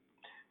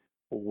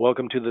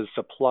Welcome to the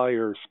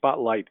Supplier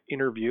Spotlight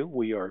interview.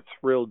 We are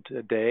thrilled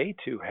today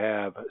to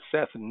have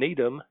Seth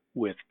Needham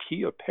with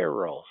Key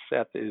Apparel.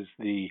 Seth is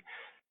the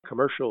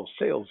commercial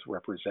sales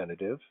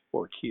representative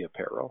for Key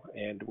Apparel,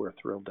 and we're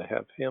thrilled to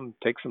have him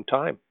take some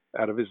time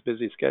out of his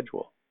busy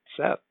schedule.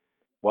 Seth,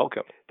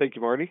 welcome. Thank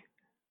you, Marty.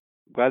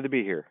 Glad to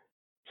be here.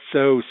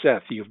 So,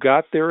 Seth, you've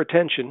got their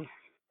attention,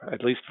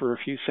 at least for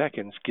a few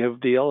seconds.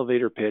 Give the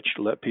elevator pitch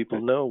to let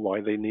people know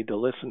why they need to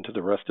listen to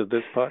the rest of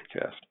this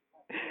podcast.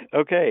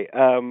 Okay,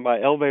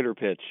 my elevator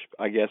pitch,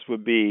 I guess,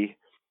 would be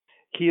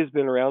Key has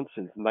been around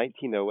since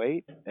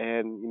 1908,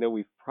 and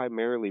we've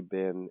primarily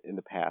been in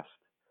the past.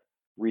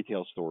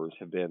 Retail stores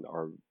have been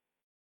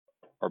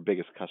our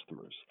biggest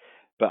customers,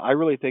 but I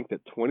really think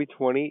that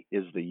 2020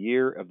 is the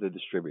year of the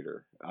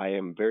distributor. I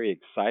am very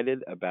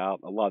excited about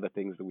a lot of the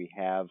things that we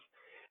have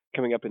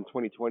coming up in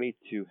 2020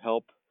 to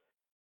help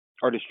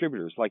our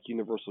distributors, like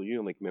Universal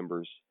Unilink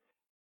members,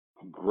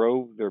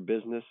 grow their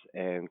business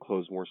and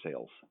close more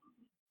sales.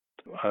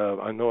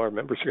 I know our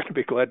members are going to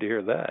be glad to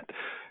hear that.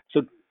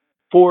 So,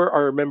 for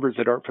our members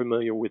that aren't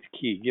familiar with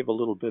Key, give a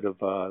little bit of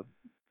the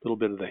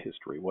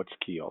history. What's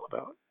Key all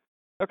about?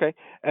 Okay.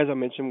 As I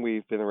mentioned,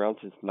 we've been around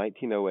since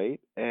 1908,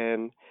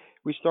 and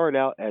we started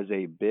out as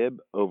a bib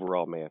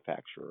overall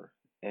manufacturer.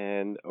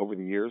 And over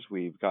the years,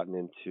 we've gotten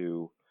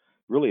into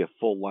really a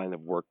full line of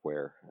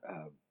workwear.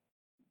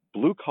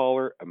 Blue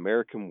collar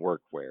American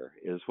workwear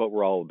is what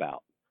we're all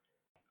about.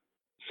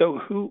 So,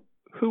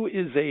 who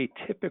is a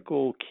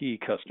typical Key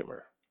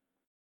customer?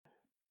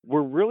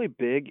 We're really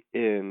big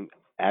in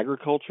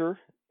agriculture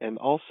and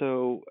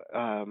also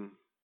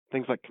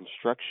things like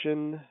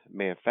construction,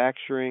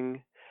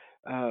 manufacturing,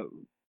 uh,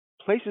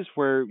 places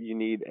where you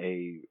need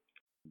a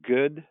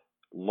good,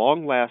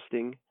 long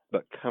lasting,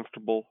 but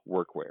comfortable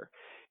workwear.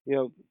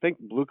 Think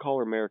blue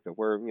collar America,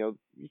 where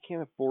you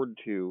can't afford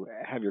to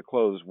have your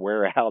clothes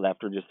wear out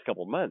after just a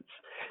couple months.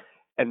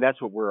 And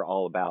that's what we're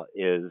all about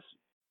is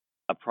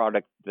a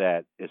product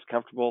that is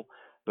comfortable,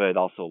 but it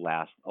also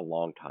lasts a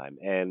long time.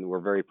 And we're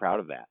very proud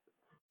of that.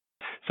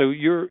 So,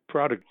 your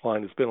product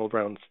line has been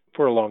around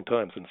for a long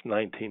time, since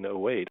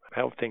 1908.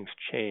 How have things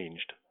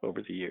changed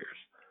over the years?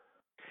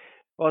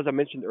 Well, as I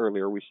mentioned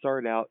earlier, we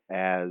started out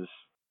as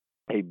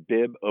a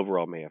bib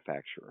overall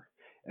manufacturer.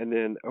 And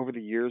then over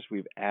the years,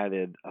 we've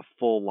added a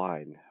full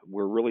line.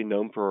 We're really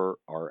known for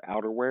our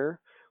outerwear.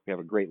 We have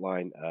a great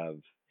line of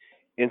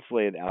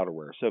insulated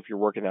outerwear. So if you're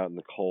working out in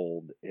the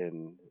cold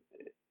and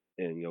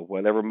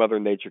whatever Mother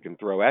Nature can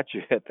throw at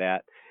you at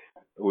that,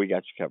 we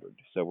got you covered.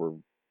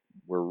 So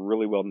we're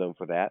really well known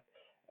for that.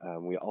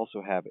 We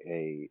also have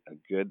a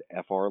good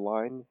FR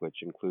line, which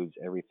includes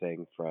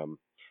everything from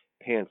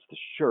pants to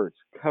shirts,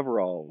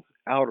 coveralls,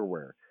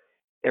 outerwear,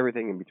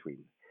 everything in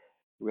between.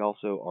 We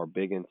also are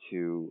big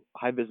into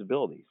high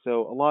visibility.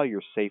 So a lot of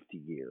your safety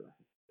gear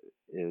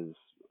is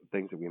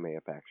things that we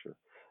manufacture.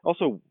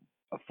 Also,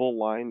 a full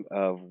line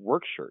of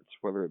work shirts,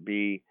 whether it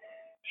be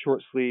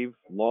short sleeve,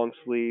 long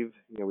sleeve.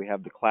 We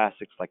have the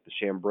classics like the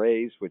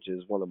chambray, which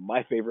is one of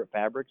my favorite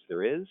fabrics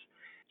there is,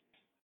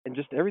 and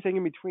just everything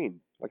in between.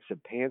 Like I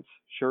said, pants,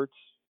 shirts,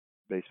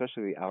 but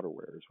especially the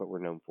outerwear is what we're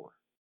known for.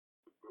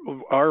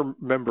 Our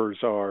members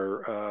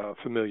are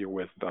familiar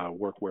with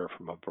workwear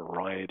from a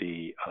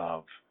variety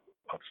of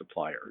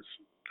suppliers.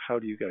 How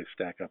do you guys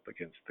stack up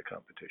against the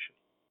competition?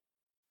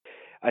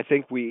 I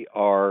think we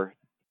are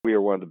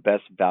one of the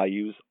best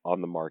values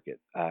on the market.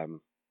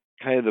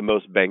 Kind of the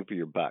most bang for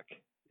your buck,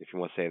 if you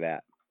want to say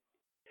that.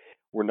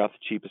 We're not the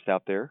cheapest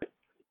out there.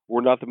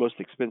 We're not the most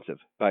expensive,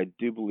 but I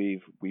do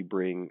believe we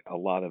bring a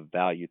lot of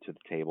value to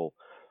the table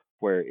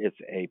where it's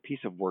a piece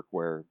of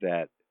workwear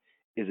that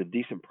is a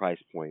decent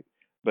price point,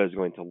 but is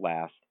going to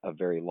last a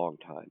very long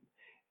time.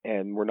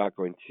 And we're not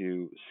going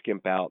to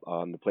skimp out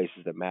on the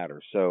places that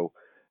matter. So,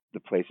 the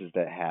places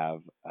that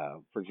have,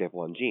 for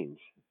example, on jeans,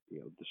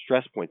 the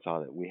stress points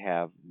on it, we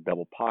have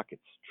double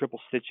pockets, triple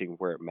stitching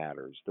where it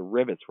matters, the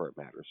rivets where it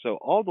matters. So,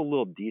 all the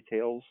little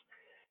details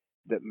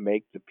that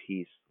make the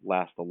piece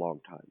last a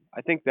long time.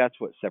 I think that's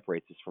what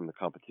separates us from the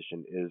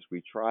competition is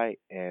we try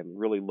and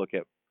really look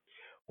at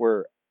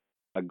where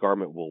a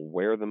garment will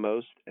wear the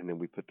most and then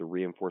we put the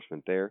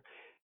reinforcement there.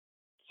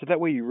 So that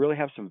way you really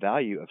have some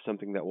value of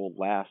something that will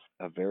last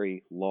a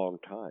very long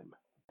time.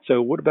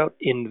 So, what about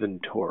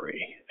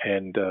inventory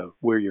and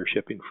where you're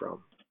shipping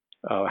from?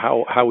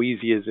 How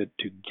easy is it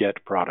to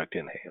get product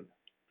in hand?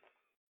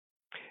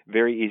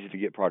 Very easy to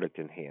get product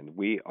in hand.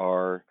 We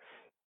are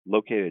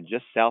located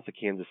just south of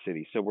Kansas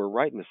City, so we're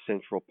right in the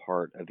central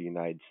part of the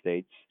United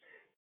States.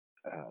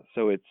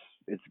 So it's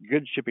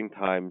good shipping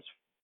times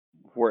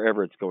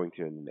wherever it's going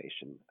to in the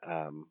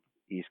nation,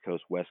 East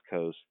Coast, West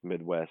Coast,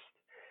 Midwest.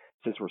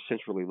 Since we're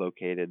centrally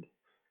located,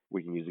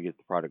 we can usually get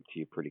the product to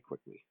you pretty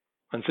quickly.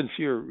 And since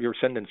you're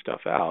sending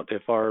stuff out,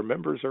 if our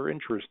members are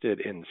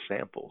interested in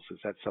samples, is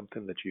that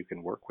something that you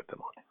can work with them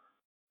on?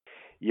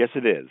 Yes,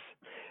 it is.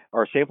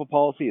 Our sample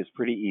policy is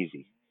pretty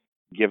easy.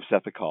 Give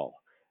Seth a call.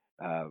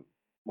 Uh,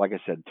 like I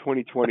said,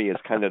 2020 is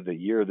kind of the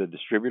year of the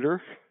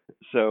distributor.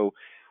 So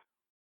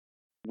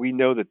We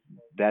know that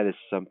that is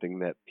something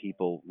that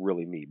people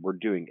really need. We're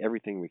doing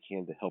everything we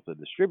can to help the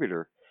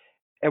distributor.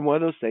 And one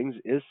of those things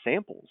is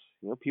samples.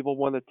 People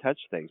want to touch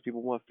things,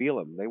 people want to feel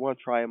them, they want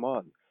to try them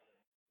on.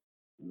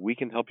 We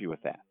can help you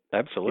with that. Give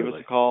us a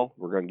Absolutely. call.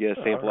 We're going to get a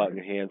All sample out in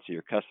right. your hand so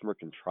your customer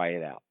can try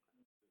it out.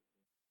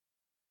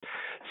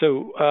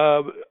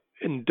 So,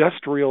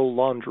 industrial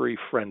laundry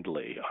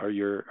friendly. Are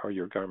your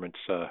garments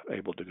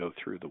able to go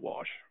through the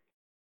wash?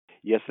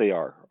 Yes, they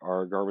are.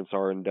 Our garments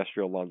are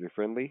industrial laundry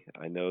friendly.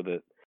 I know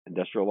that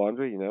industrial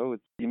laundry, you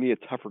need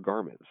a tougher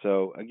garment.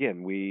 So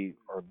again, we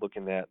are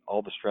looking at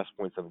all the stress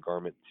points of a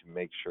garment to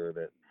make sure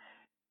that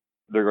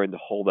they're going to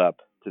hold up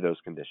to those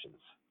conditions.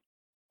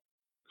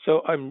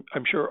 So I'm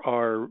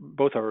sure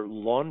both our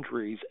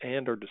laundries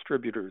and our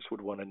distributors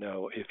would want to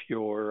know if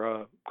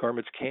your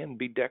garments can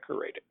be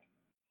decorated.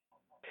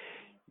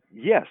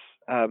 Yes,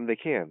 they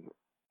can.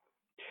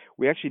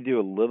 We actually do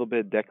a little bit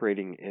of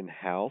decorating in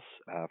house,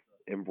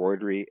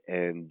 embroidery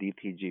and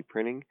DTG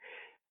printing.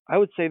 I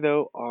would say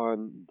though,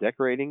 on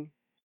decorating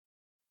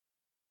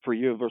for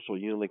Universal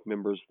Unilink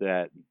members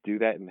that do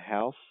that in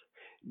house,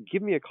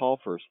 give me a call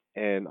first,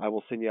 and I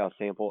will send you out a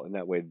sample, and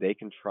that way they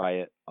can try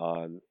it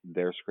on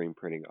their screen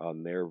printing,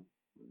 on their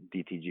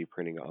DTG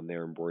printing, on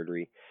their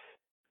embroidery.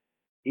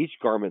 Each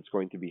garment's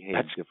going to behave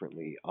That's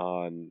differently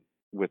on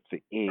with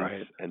the inks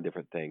right. and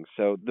different things.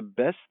 So the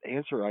best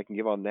answer I can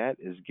give on that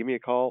is give me a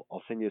call.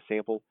 I'll send you a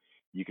sample.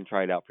 You can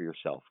try it out for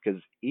yourself because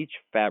each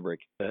fabric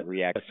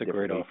reacts That's a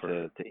great differently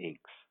offer. to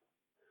inks.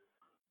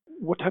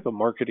 What type of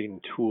marketing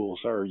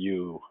tools are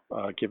you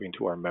giving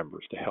to our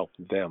members to help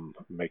them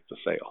make the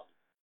sale?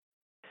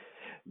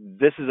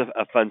 This is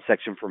a fun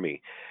section for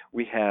me.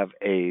 We have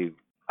I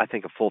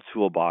think, a full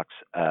toolbox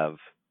of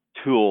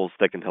tools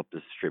that can help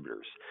the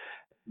distributors.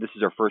 This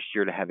is our first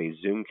year to have a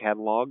Zoom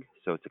catalog,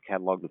 so it's a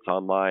catalog that's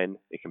online.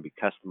 It can be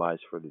customized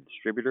for the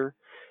distributor.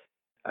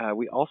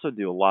 We also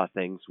do a lot of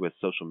things with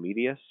social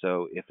media.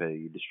 So if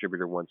a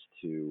distributor wants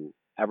to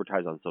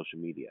advertise on social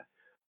media,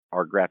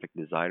 our graphic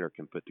designer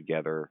can put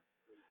together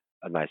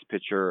a nice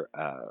picture,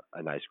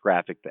 a nice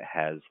graphic that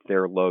has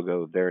their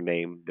logo, their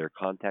name, their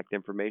contact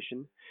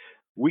information.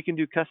 We can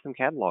do custom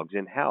catalogs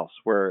in house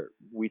where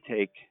we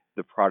take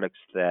the products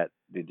that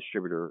the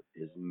distributor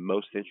is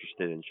most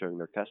interested in showing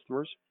their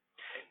customers,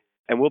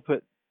 and we'll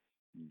put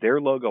their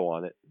logo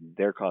on it,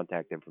 their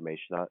contact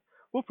information on it.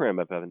 We'll print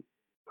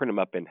them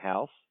up in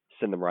house,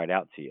 send them right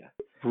out to you.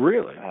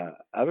 Really?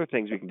 Other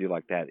things we can do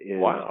like that is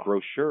Wow.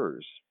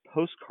 brochures,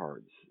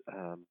 postcards,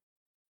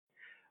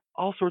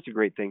 all sorts of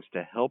great things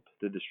to help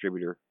the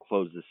distributor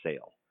close the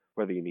sale.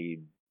 Whether you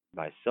need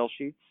nice sell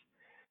sheets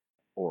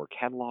or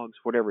catalogs,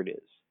 whatever it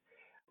is.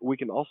 We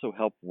can also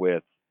help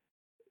with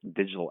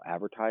digital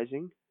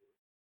advertising,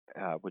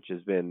 which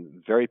has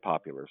been very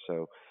popular.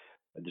 So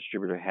a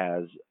distributor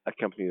has a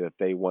company that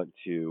they want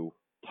to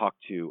talk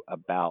to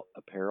about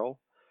apparel.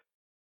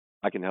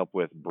 I can help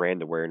with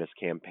brand awareness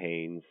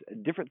campaigns,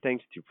 different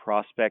things to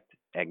prospect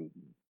and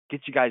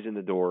get you guys in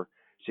the door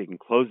so you can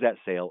close that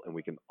sale and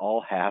we can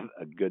all have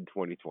a good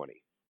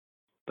 2020.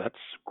 That's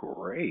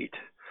great.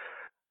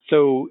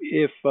 So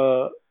if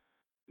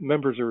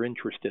members are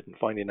interested in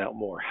finding out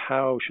more,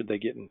 how should they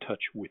get in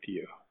touch with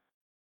you?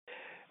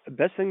 The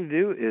best thing to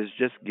do is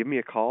just give me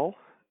a call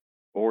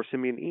or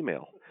send me an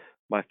email.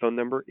 My phone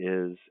number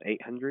is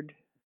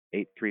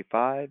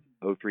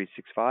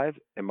 800-835-0365,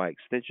 and my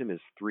extension is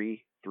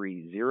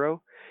 330.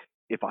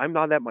 If I'm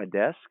not at my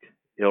desk,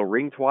 it'll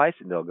ring twice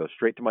and it'll go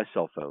straight to my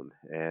cell phone,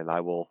 and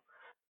I will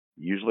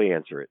usually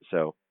answer it.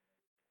 So,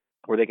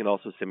 or they can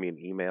also send me an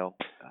email,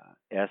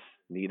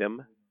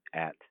 sneedham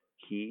at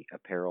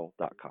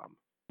keyapparel.com.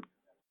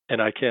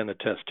 And I can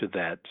attest to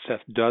that.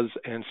 Seth does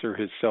answer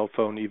his cell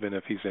phone even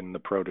if he's in the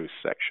produce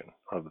section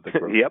of the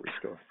grocery Yep.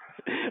 store.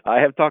 I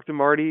have talked to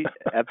Marty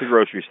at the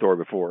grocery store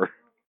before.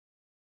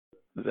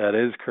 That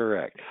is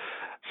correct.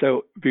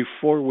 So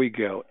before we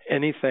go,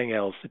 anything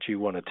else that you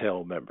want to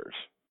tell members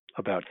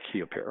about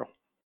Key Apparel?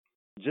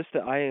 Just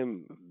that I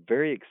am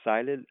very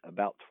excited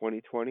about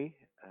 2020.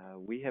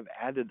 We have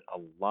added a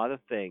lot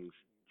of things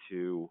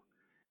to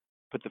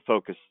put the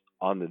focus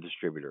on the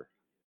distributor.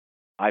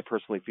 I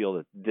personally feel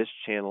that this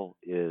channel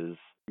is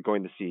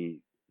going to see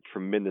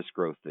tremendous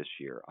growth this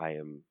year. I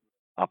am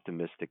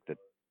optimistic that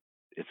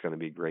it's going to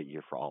be a great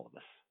year for all of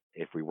us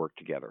if we work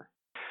together.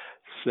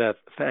 Seth,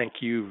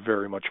 thank you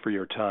very much for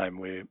your time.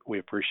 We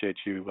appreciate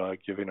you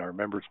giving our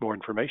members more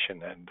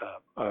information, and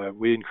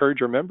we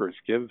encourage our members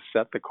give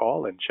Seth a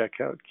call and check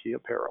out Key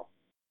Apparel.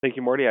 Thank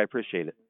you, Marty. I appreciate it.